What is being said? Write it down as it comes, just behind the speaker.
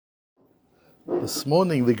This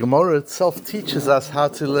morning, the Gemara itself teaches us how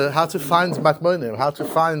to find matmonim, how to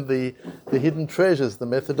find the hidden treasures. The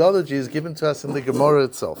methodology is given to us in the Gemara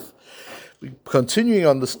itself. Continuing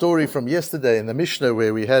on the story from yesterday in the Mishnah,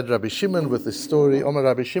 where we had Rabbi Shimon with the story, Omer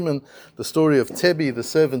Rabbi Shimon, the story of Tebi, the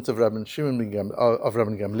servant of Rabbi Shimon of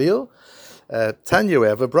Rabbi Gamliel. Tanya, we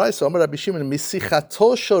have a brayso, Omer Rabbi Shimon,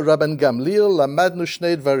 Misichato shel Rabbi Gamliel lamadnu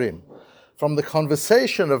shnei dvarim. From the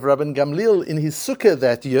conversation of Rabbi Gamliel in his sukkah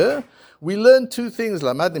that year, we learned two things. We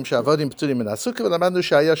learned two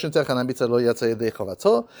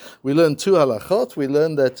halachot. We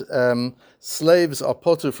learned that slaves are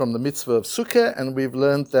potter from the mitzvah of sukkah, and we've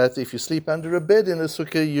learned that if you sleep under a bed in a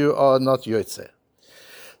sukkah, you are not yotzeh.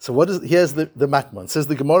 So here's the matmon. It says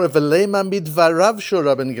the Gemara, V'leima midvarav sho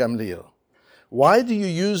Rabbi Gamliel. Why do you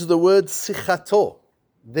use the word sichato?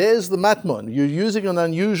 There's the matmon. You're using an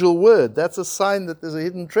unusual word. That's a sign that there's a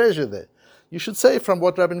hidden treasure there. You should say from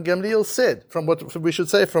what Rabbi Gamliel said. Rabbi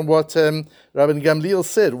Gamliel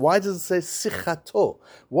said. Why does it say sichato?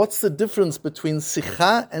 What's the difference between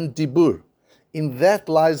sicha and dibur? In that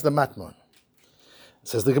lies the matmon. It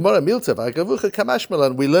says the Gemara Miltav Agavucha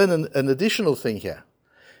Kamashmalan. We learn an additional thing here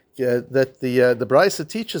that the Brisa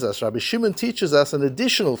teaches us. Rabbi Shimon teaches us an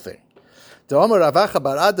additional thing. That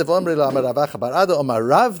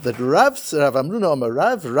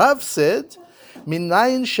Rav said.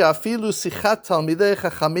 Minayin shafilu sichat talmidei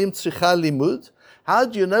chachamim tzricha limud. How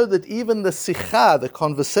do you know that even the sicha, the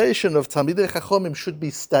conversation of talmidei chachamim, should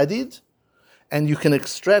be studied, and you can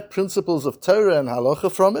extract principles of Torah and halacha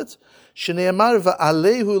from it? Shneimar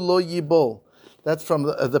va'alehu lo yibol. That's from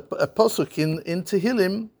the pasuk in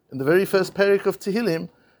Tehillim, in the very first parak of Tehillim,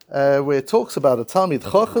 where it talks about a talmid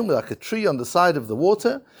chacham, like a tree on the side of the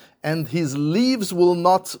water, and his leaves will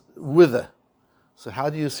not wither. So how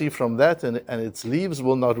do you see from that, and its leaves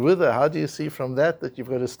will not wither, how do you see from that you've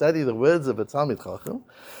got to study the words of a Talmid Chacham?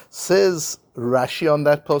 Says Rashi on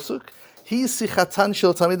that posuk, He sichatan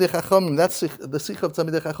shel Talmidei Chachamim, that's the sikh of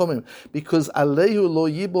Talmidei Chachamim, because alehu lo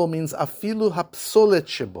yibo means afilu hapsolet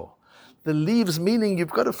shebo. The leaves, meaning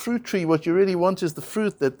you've got a fruit tree, what you really want is the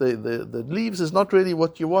fruit, that the leaves is not really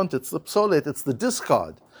what you want, it's the psolet, it's the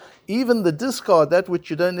discard. Even the discard, that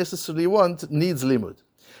which you don't necessarily want, needs limud.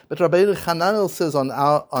 But Rabbi Chananel says on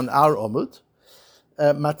our Omud,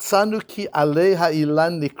 Matzanu ki alei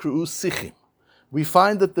ha'ilan nikru'u sichim. We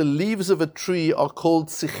find that the leaves of a tree are called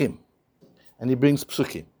sichim. And he brings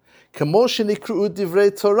psukim. Kamo shenikru'u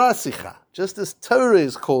divrei Torah sicha. Just as Torah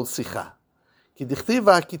is called sicha. Ki dichtiv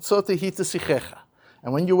ha'kitzote hita sichecha.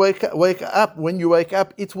 And when you wake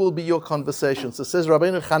up, it will be your conversation. So says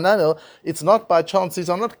Rabbi Chananel, it's not by chance, these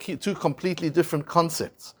are not two completely different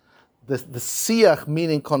concepts. The siach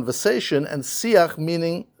meaning conversation and siach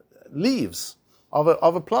meaning leaves of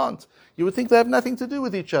a plant. You would think they have nothing to do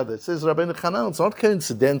with each other. It says Rabbeinu Chananel, it's not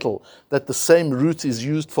coincidental that the same root is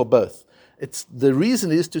used for both. The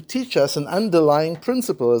reason is to teach us an underlying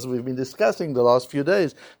principle, as we've been discussing the last few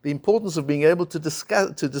days, the importance of being able to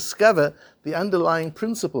discover the underlying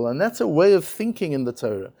principle. And that's a way of thinking in the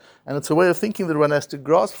Torah. And it's a way of thinking that one has to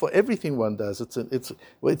grasp for everything one does.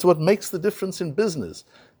 It's what makes the difference in business.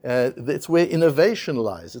 It's where innovation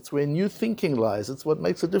lies. It's where new thinking lies. It's what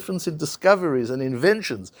makes a difference in discoveries and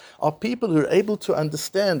inventions. Are people who are able to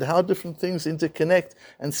understand how different things interconnect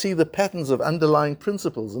and see the patterns of underlying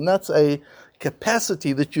principles. And that's a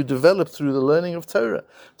capacity that you develop through the learning of Torah.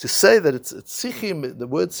 To say that it's sichim, the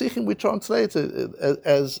word sichim we translate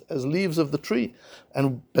as leaves of the tree,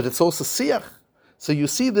 but it's also siach. So you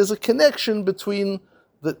see there's a connection between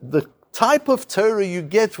the type of Torah you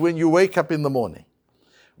get when you wake up in the morning.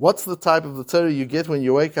 What's the type of the Torah you get when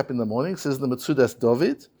you wake up in the morning? Says the Metzudas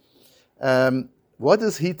David. What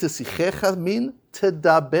does hita sichecha mean?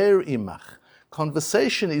 Tedaber imach.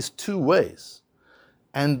 Conversation is two ways.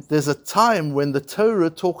 And there's a time when the Torah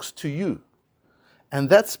talks to you. And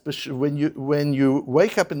that's when you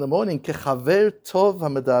wake up in the morning, kechaver tov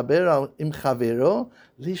hamedaber im chavero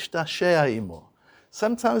lishtashea imo.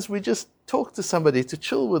 Sometimes we just talk to somebody to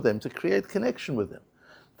chill with them, to create connection with them.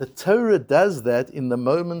 The Torah does that in the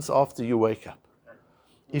moments after you wake up.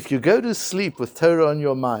 If you go to sleep with Torah on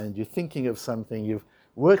your mind, you're thinking of something, you've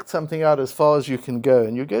worked something out as far as you can go,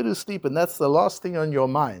 and you go to sleep and that's the last thing on your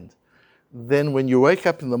mind, then when you wake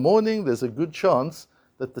up in the morning, there's a good chance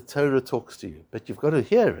that the Torah talks to you. But you've got to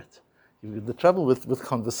hear it. The trouble with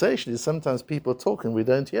conversation is sometimes people talk and we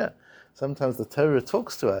don't hear. Sometimes the Torah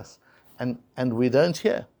talks to us and we don't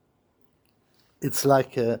hear. It's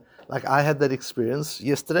like I had that experience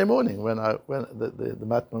yesterday morning when the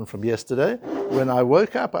matman from yesterday, when I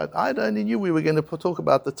woke up, I only knew we were going to talk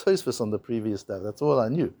about the Tosfos on the previous day. That's all I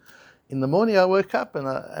knew. In the morning I woke up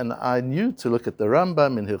and I knew to look at the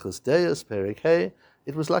Rambam in Hilchos Deis, Perek Hey.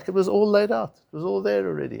 It was like it was all laid out. It was all there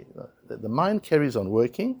already. The mind carries on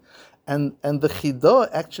working, and the Chidah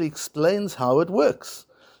actually explains how it works.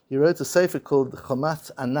 He wrote a sefer called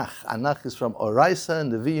Chomat Anach. Anach is from Oraisa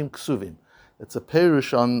and Nevi'im Ksuvim. It's a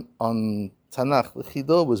perush on Tanakh. The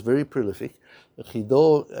Chidah was very prolific. The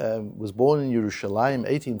Chidah was born in Yerushalayim,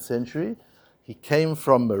 18th century. He came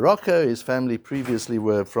from Morocco. His family previously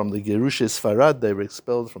were from the Gerusha Sfarad. They were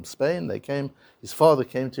expelled from Spain. His father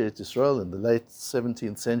came to Israel in the late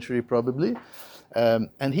 17th century, probably.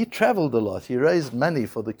 And he traveled a lot. He raised money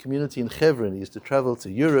for the community in Hebron. He used to travel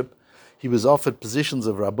to Europe. He was offered positions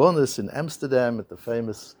of Rabbonis in Amsterdam at the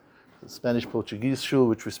famous Spanish-Portuguese shul,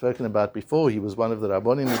 which we've spoken about before. He was one of the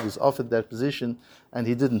Rabbonim who was offered that position, and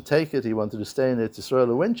he didn't take it. He wanted to stay in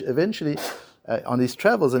Israel. Eventually, on his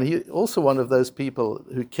travels, and he also one of those people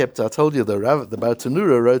who kept, I told you, the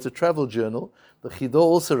Bartenura wrote a travel journal. The Chidah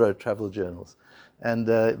also wrote travel journals. And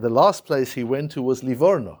the last place he went to was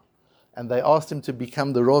Livorno. And they asked him to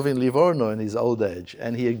become the Rov in Livorno in his old age.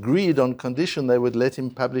 And he agreed on condition they would let him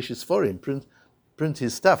publish his forim, print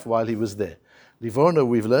his stuff while he was there. Livorno,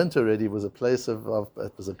 we've learned already, was a place it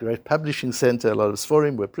was a great publishing center. A lot of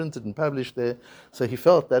Sforim were printed and published there. So he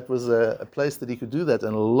felt that was a place that he could do that.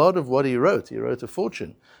 And a lot of what he wrote a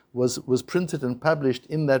fortune, was printed and published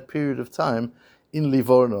in that period of time in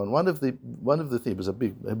Livorno. And one of the things,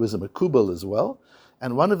 it was a Makubal as well.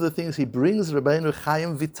 And one of the things he brings Rabbeinu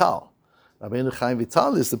Chaim Vital. Rabbeinu Chaim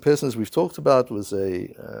Vital is the person, as we've talked about, was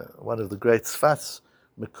one of the great Sfats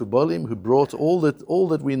Mekubalim, who brought all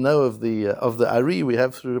that we know of the Ari we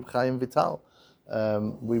have through Reb Chaim Vital.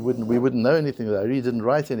 We wouldn't know anything. The Ari didn't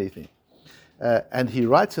write anything, and he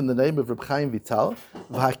writes in the name of Reb Chaim Vital.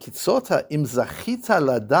 V'hakitzota im zachita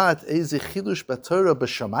ladat eze chidush b'Torah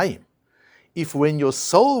b'shamayim. If when your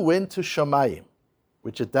soul went to Shamayim,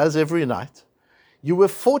 which it does every night, you were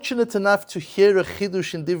fortunate enough to hear a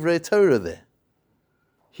chidush in Divrei Torah there.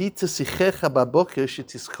 Hi tesichecha baboker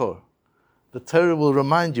shetiskor. The Torah will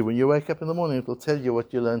remind you when you wake up in the morning. It will tell you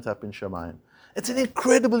what you learned up in Shamayim. It's an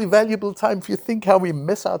incredibly valuable time. If you think how we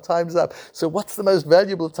mess our times up. So what's the most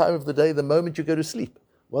valuable time of the day? The moment you go to sleep.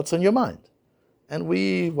 What's on your mind? And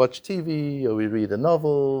we watch TV, or we read a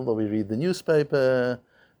novel, or we read the newspaper,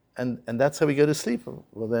 and that's how we go to sleep.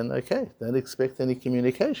 Well then, okay, don't expect any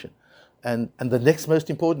communication. And the next most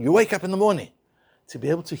important, you wake up in the morning to be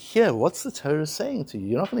able to hear what's the Torah saying to you.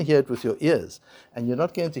 You're not going to hear it with your ears, and you're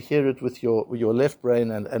not going to hear it with your left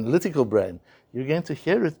brain and analytical brain. You're going to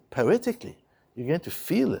hear it poetically. You're going to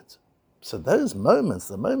feel it. So those moments,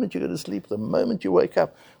 the moment you go to sleep, the moment you wake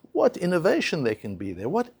up, what innovation there can be there,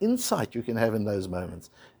 what insight you can have in those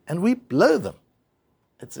moments. And we blow them.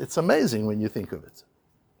 It's amazing when you think of it.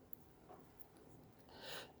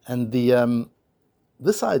 And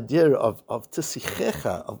this idea of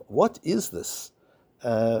tesichecha, of what is this?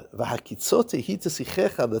 V'hakitzote hi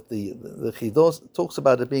tesichecha, that the Chidah talks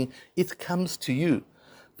about it being, it comes to you.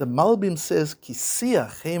 The Malbim says, Ki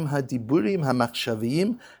siach hem hadiburim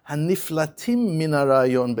hamachshaviyim haniflatim min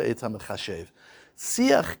harayon be'et hamechashev.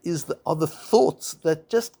 Siach are the thoughts that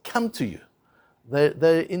just come to you.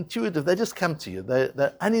 They're intuitive, they just come to you.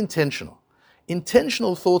 They're unintentional.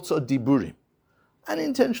 Intentional thoughts are diburim.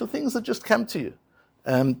 Unintentional things that just come to you.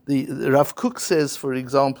 The Rav Kook says, for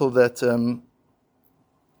example, that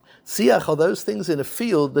siach are those things in a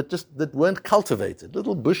field that weren't cultivated,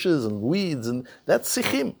 little bushes and weeds, and that's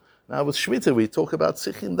sichim. Now with Shmita we talk about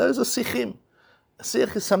sichim, those are sichim. A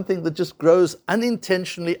siach is something that just grows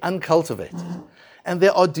unintentionally, uncultivated. And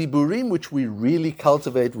there are diburim which we really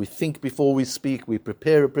cultivate. We think before we speak, we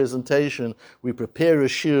prepare a presentation, we prepare a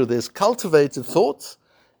shir. There's cultivated thoughts,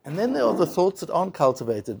 and then there are the thoughts that aren't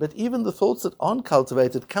cultivated. But even the thoughts that aren't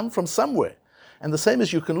cultivated come from somewhere. And the same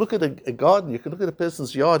as you can look at a garden, you can look at a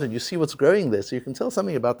person's yard and you see what's growing there, so you can tell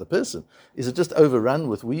something about the person. Is it just overrun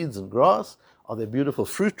with weeds and grass? Are there beautiful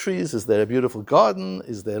fruit trees? Is there a beautiful garden?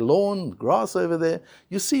 Is there lawn, grass over there?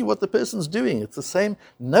 You see what the person's doing. It's the same.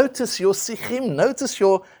 Notice your sichim, notice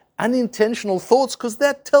your unintentional thoughts, because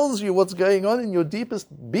that tells you what's going on in your deepest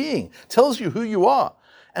being, tells you who you are.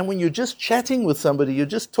 And when you're just chatting with somebody, you're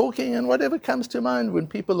just talking, and whatever comes to mind when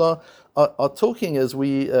people are talking, as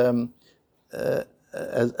we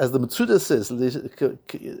as the Metzuda says,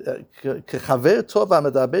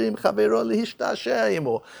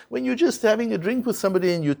 when you're just having a drink with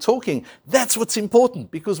somebody and you're talking, that's what's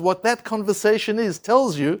important, because what that conversation is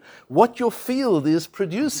tells you what your field is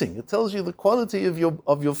producing. It tells you the quality of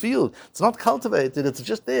your field. It's not cultivated, it's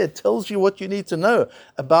just there. It tells you what you need to know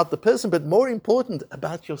about the person, but more important,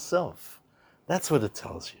 about yourself. That's what it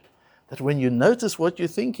tells you. that when you notice what you're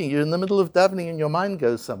thinking, you're in the middle of davening and your mind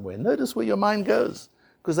goes somewhere. Notice where your mind goes,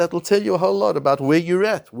 because that will tell you a whole lot about where you're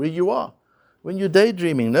at, where you are. When you're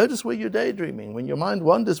daydreaming, notice where you're daydreaming. When your mind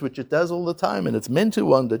wanders, which it does all the time, and it's meant to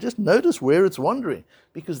wander, just notice where it's wandering,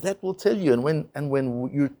 because that will tell you. And when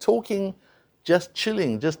you're talking, just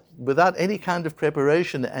chilling, just without any kind of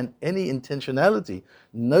preparation and any intentionality,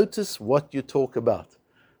 notice what you talk about,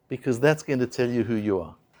 because that's going to tell you who you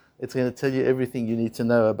are. It's going to tell you everything you need to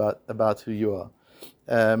know about who you are.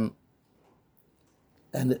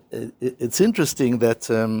 And it's interesting that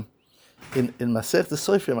in Masechet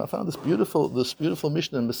Sofrim, I found this beautiful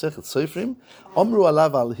Mishnah in Masechet Sofrim. Omru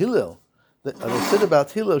alav al Hillel. They said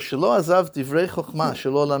about Hillel, Shelo azav divrei chokhmah,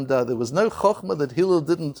 shelo lamda. There was no chokhmah that Hillel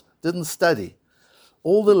didn't study.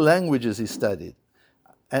 All the languages he studied.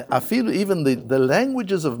 And I feel even the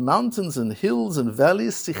languages of mountains and hills and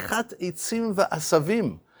valleys, sichat eitzim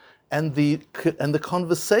va'asavim, and the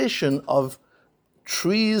conversation of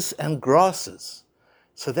trees and grasses.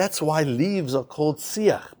 So that's why leaves are called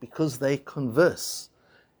siach, because they converse.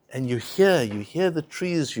 And you hear the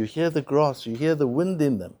trees, you hear the grass, you hear the wind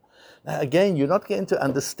in them. Now again, you're not going to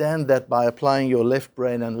understand that by applying your left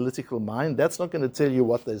brain analytical mind. That's not going to tell you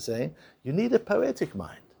what they're saying. You need a poetic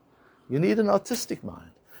mind. You need an artistic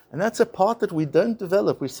mind. And that's a part that we don't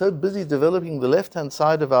develop. We're so busy developing the left-hand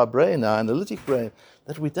side of our brain, our analytic brain,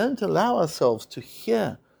 that we don't allow ourselves to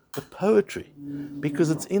hear the poetry, because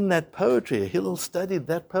it's in that poetry. Hillel studied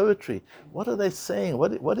that poetry. What are they saying?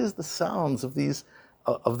 What is the sounds of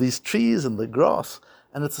these trees and the grass?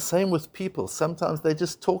 And it's the same with people. Sometimes they're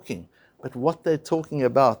just talking, but what they're talking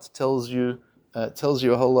about tells you a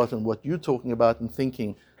whole lot, and what you're talking about and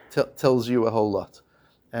thinking tells you a whole lot.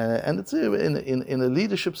 And it's in a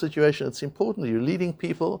leadership situation. It's important. You're leading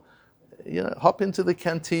people. Hop into the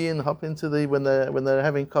canteen, hop into when they're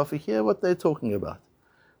having coffee. Hear what they're talking about,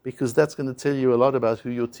 because that's going to tell you a lot about who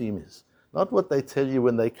your team is. Not what they tell you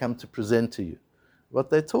when they come to present to you. What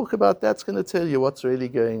they talk about, that's going to tell you what's really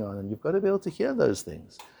going on. And you've got to be able to hear those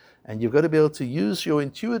things. And you've got to be able to use your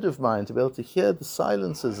intuitive mind to be able to hear the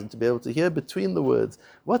silences and to be able to hear between the words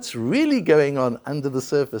what's really going on under the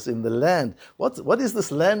surface in the land. What is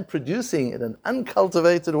this land producing in an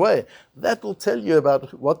uncultivated way? That will tell you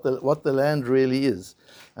about what the land really is.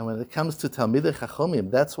 And when it comes to Talmidei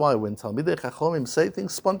Chachomim, that's why when Talmidei Chachomim say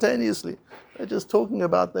things spontaneously, they just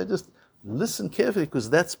listen carefully,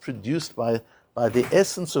 because that's produced by the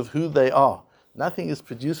essence of who they are. Nothing is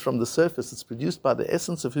produced from the surface. It's produced by the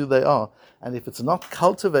essence of who they are. And if it's not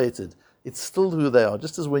cultivated, it's still who they are.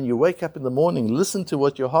 Just as when you wake up in the morning, listen to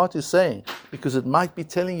what your heart is saying, because it might be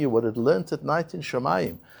telling you what it learnt at night in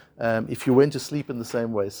Shamayim, if you went to sleep in the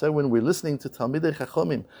same way. So when we're listening to Talmidei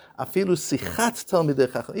Chachomim, afilu sichat Talmidei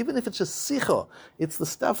Chachomim, even if it's just sicha, it's the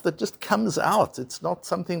stuff that just comes out. It's not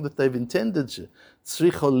something that they've intended.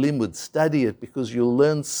 Tzricho limud, study it, because you'll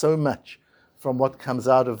learn so much from what comes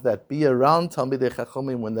out of that. Be around Talmidei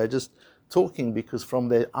Chachomim when they're just talking, because from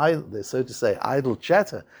their so to say idle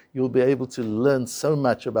chatter, you'll be able to learn so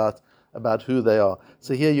much about who they are.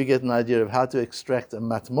 So here you get an idea of how to extract a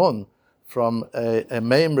matmon from a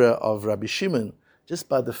meimra of Rabbi Shimon. Just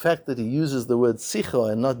by the fact that he uses the word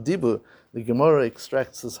sicha and not dibur, the Gemara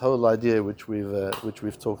extracts this whole idea which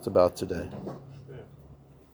we've talked about today.